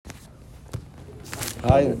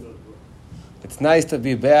Hi. It's nice to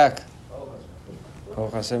be back.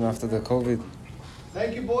 Baruch Hashem after the COVID.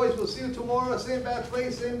 Thank you, boys. We'll see you tomorrow. Same bad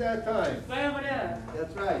place, same bad time.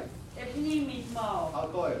 That's right. I'll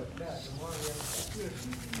call you.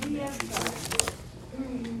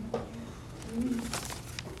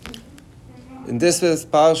 In this is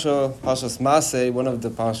Parshas Masei, one of the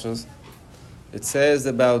Parshas. It says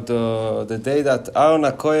about the day that Aaron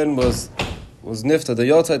HaKohen was nifta, the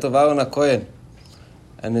Yortzeit of Aaron HaKohen.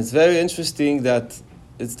 And it's very interesting that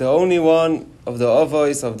it's the only one of the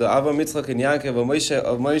Avos, of the Avraham, Yitzchak, and Yaakov,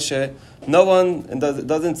 of Moshe, no one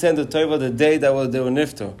doesn't send the Torah the day that they were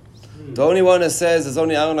nifta. The only one that says is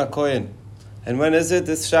only Aaron HaKohen. And when is it?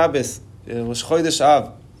 It's Shabbos, Rosh Chodesh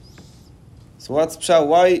Av. So what's pshat?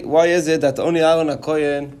 Why is it that only Aaron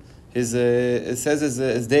HaKohen it says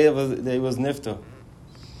his day was nifta?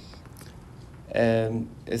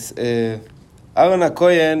 Aaron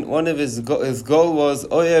HaKohen, one of his goal was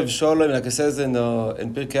Oyev Sholom, like it says in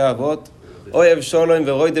Pirkei Avot, Oyev Sholom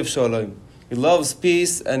ve'roidev Sholom. He loves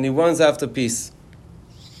peace and he runs after peace.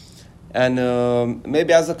 And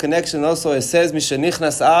maybe as a connection also, it says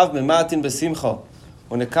Mishenichnas Av mematin besimcha.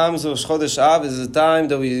 When it comes to Rosh Chodesh Av, is the time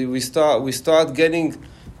that we start getting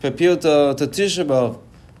prepared to Tisha B'Av,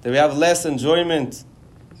 that we have less enjoyment.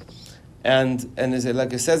 And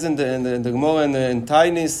like it says in the Gemara in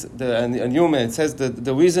Tainis and Yuma, it says that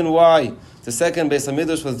the reason why the second Beis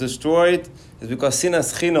Hamikdash was destroyed is because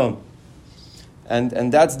Sinas Chinom.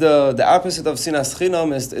 And that's the opposite of Sinas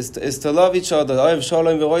Chinom is to love each other. Oyev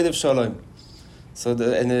Sholom ve'roidev Sholom. So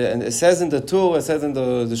and it says in the Tur, it says in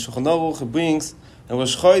the Shulchan Aruch, it brings, in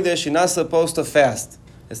Rosh Chodesh you're not supposed to fast.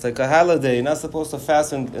 It's like a holiday. You're not supposed to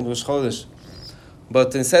fast in Rosh Chodesh.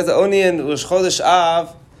 But it says that only in Rosh Chodesh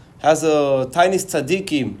Av has a tiny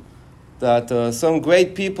tzaddikim, that some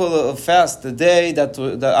great people fast the day that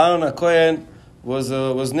Aaron HaKohen was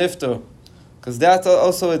nifter, because that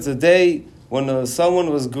also it's a day when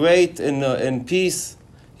someone was great in peace.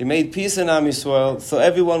 He made peace in Am Yisrael, so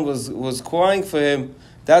everyone was crying for him.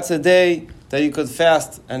 That's a day that you could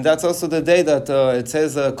fast, and that's also the day that it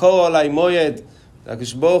says Kol Olai Moyed,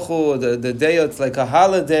 HaKadosh Baruch Hu, the day it's like a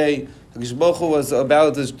holiday. HaKadosh Baruch Hu was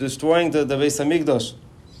about destroying the Beis Hamikdash.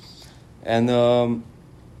 And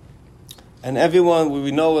everyone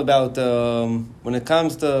we know about when it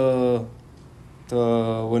comes to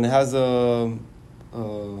when it has a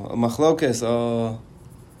machlokes or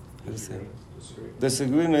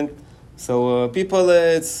disagreement. So people,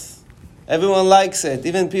 everyone likes it.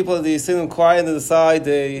 Even people, they see them quiet on the side.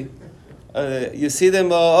 You see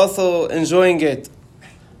them also enjoying it,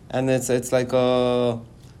 and it's like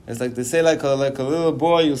they say like a little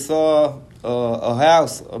boy you saw. A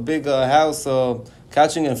house, a big house,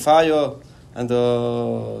 catching on fire, and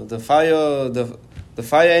the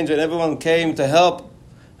fire angel, and everyone came to help,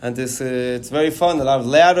 and it's very fun. A lot of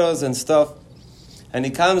ladders and stuff, and he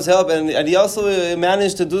comes help, and he also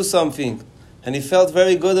managed to do something, and he felt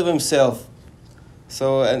very good of himself.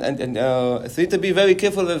 So so you need to be very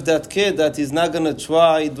careful with that kid that he's not going to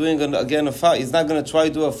try doing again a fire. He's not going to try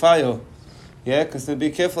do a fire. Yeah, because to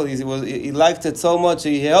be careful, he liked it so much,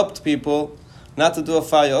 he helped people not to do a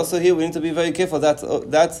fire. Also here, we need to be very careful. That's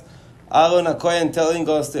Aaron HaKohen telling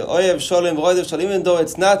us the Oyev Sholem v'roidev Sholem, even though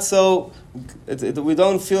it's not so, we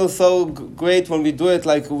don't feel so great when we do it,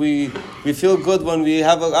 like we feel good when we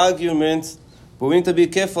have an argument, but we need to be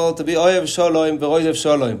careful to be Oyev Sholem v'roidev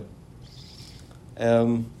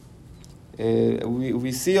Sholem.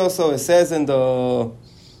 We see also, it says in the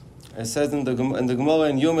Gemara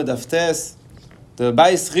in Yuma Daftes, the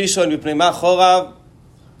Bais Rishon Mipnei Machorav,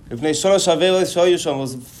 Mipnei Sholosh Averos Shoyu Sham,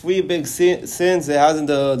 was 3 big sins they had in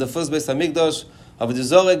the first Beis Hamikdash, of the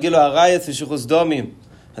Zorek Gilo Arayet V'Shichus Domim,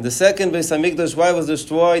 and the second Beis Hamikdash, why was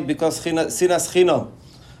destroyed? Because Sinas Chinom.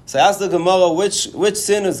 So I asked the Gemara, which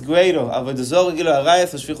sin is greater, of the Zorek Gilo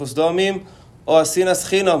Arayet V'Shichus Domim, or Sinas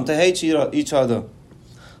Chinom, to hate each other?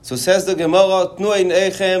 So says the Gemara, Tnu Ein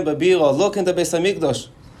Eichem B'Biro, look in the Beis Hamikdash.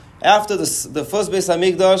 After the first Beis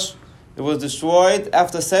Hamikdash, it was destroyed.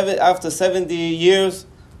 After 70 years,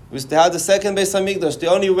 they had the second Beis Hamikdash. They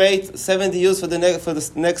only wait 70 years for the next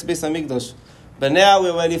Beis Hamikdash. But now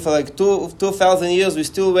we're ready for like 2,000 years. We're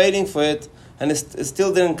still waiting for it, and it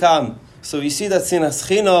still didn't come. So we see that Sinas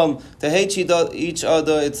Chinom, to hate each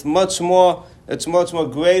other, it's much more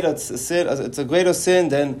greater. It's a greater sin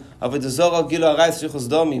than Avodah Zarah Gilo Arayis Shichus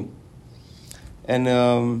Domim.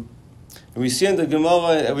 And we see in the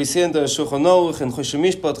Gemara, we see in the Shulchan Aruch and Choshen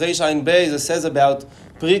Mishpat Reish Ayin Beis, it says about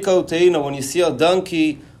Priko Teino, when you see a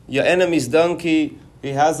donkey, your enemy's donkey,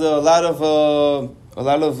 he has a lot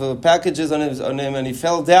of packages on him, and he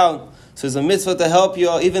fell down. So it's a mitzvah to help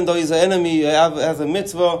you, even though he's an enemy, you have a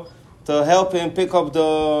mitzvah to help him pick up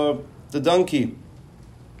the donkey.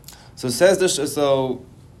 So says the Shulchan.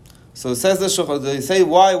 They say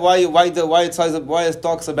why it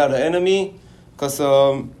talks about an enemy, because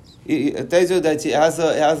it tells you that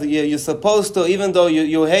you're supposed to, even though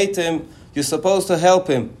you hate him, you're supposed to help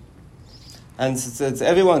him. And it's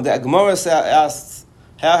everyone. The Gemara asks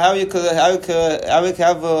how you could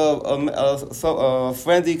have a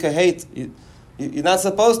friend you can hate. You're not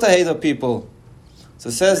supposed to hate the people.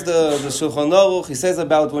 So says the Shulchan Aruch. He says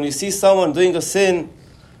about when you see someone doing a sin,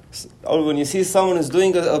 or when you see someone is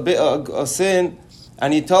doing a sin,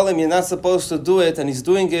 and you tell him you're not supposed to do it, and he's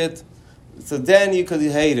doing it, so then you could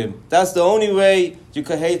hate him. That's the only way you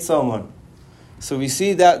could hate someone. So we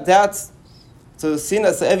see that's to sin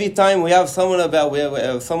us every time we have someone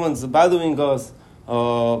someone's bothering us,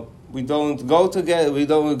 we don't go together. We need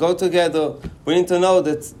to know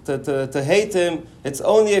that to hate him, it's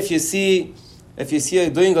only if you see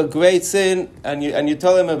doing a great sin and you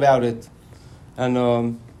tell him about it, and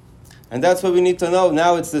that's what we need to know.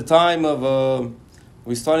 Now it's the time of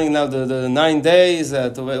we're starting now the 9 days.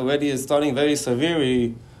 Already is starting very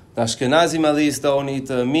severe. The Ashkenazim at least don't eat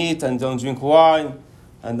meat and don't drink wine,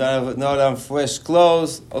 and don't have fresh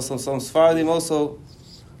clothes. Also some Sephardim also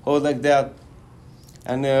hold like that.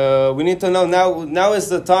 And we need to know now is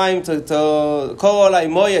the time to Kol Olay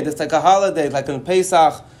Moed. It's like a holiday, like in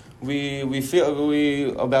Pesach. We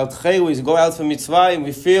feel about Cherus. We go out for Mitzvah,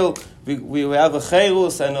 we feel we have a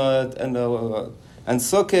Cherus and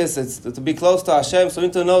Sukkot. It's to be close to Hashem. So we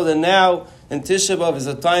need to know that now in Tisha B'Av is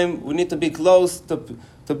a time we need to be close to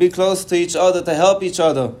be close to each other, to help each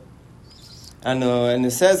other. And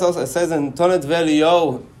it says in Tonet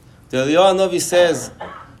V'Eliyahu, the Eliyahu Novi says,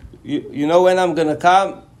 you know when I'm going to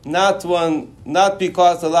come? Not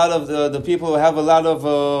because a lot of the people have a lot of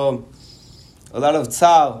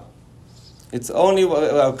tzar. It's only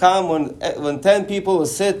I'll come when 10 people will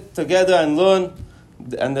sit together and learn,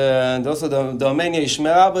 and also the Armenia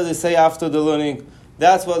Yishmer, but they say after the learning,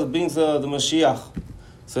 that's what brings the Mashiach.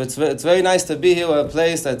 So it's very nice to be here at a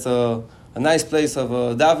place that's a nice place of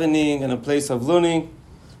davening and a place of learning.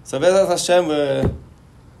 So B'ezras Hashem,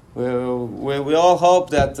 we all hope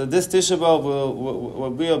that this Tisha B'Av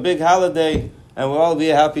will be a big holiday, and we'll all be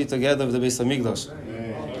happy together with the Beis Hamikdash.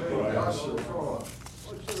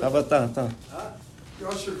 We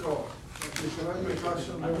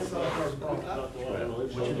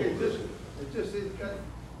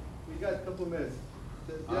got a couple of minutes.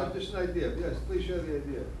 Just an idea. Yes, please share the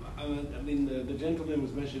idea. The gentleman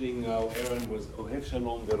was mentioning how Aaron was Ohev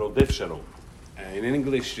Shalom ve'rodef Shalom. In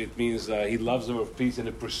English, it means he loves of peace and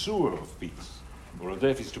a pursuer of peace.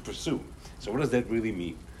 Rodef is to pursue. So what does that really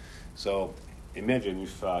mean? So imagine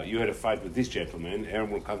if you had a fight with this gentleman, Aaron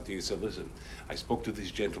will come to you and say, listen, I spoke to this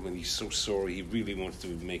gentleman, he's so sorry, he really wants to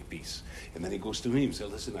make peace. And then he goes to him and says,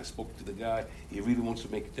 listen, I spoke to the guy, he really wants to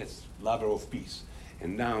make that's lover of peace.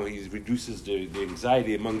 And now he reduces the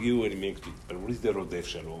anxiety among you and he makes peace. But what is the Rodef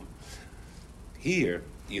Shalom? Here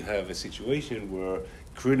you have a situation where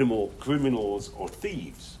criminals or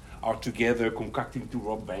thieves are together concocting to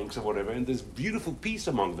rob banks or whatever, and there's beautiful peace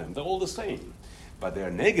among them. They're all the same, but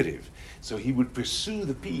they're negative. So he would pursue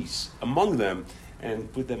the peace among them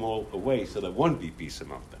and put them all away so there won't be peace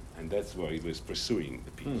among them. And that's why he was pursuing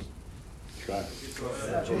the peace.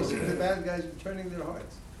 Chasing the bad guys and turning their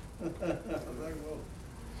hearts. This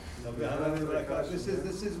is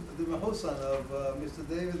the Mahosan of Mr.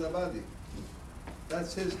 David Abadi.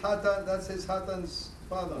 That's his Hatan's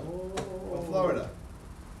father from Florida.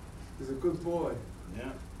 He's a good boy.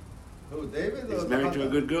 Yeah. Who, David? He's married to a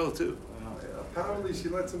good girl, too. Apparently she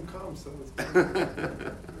lets him come, so it's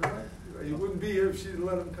good. Right? He wouldn't be here if she didn't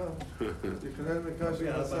let him come. You can have the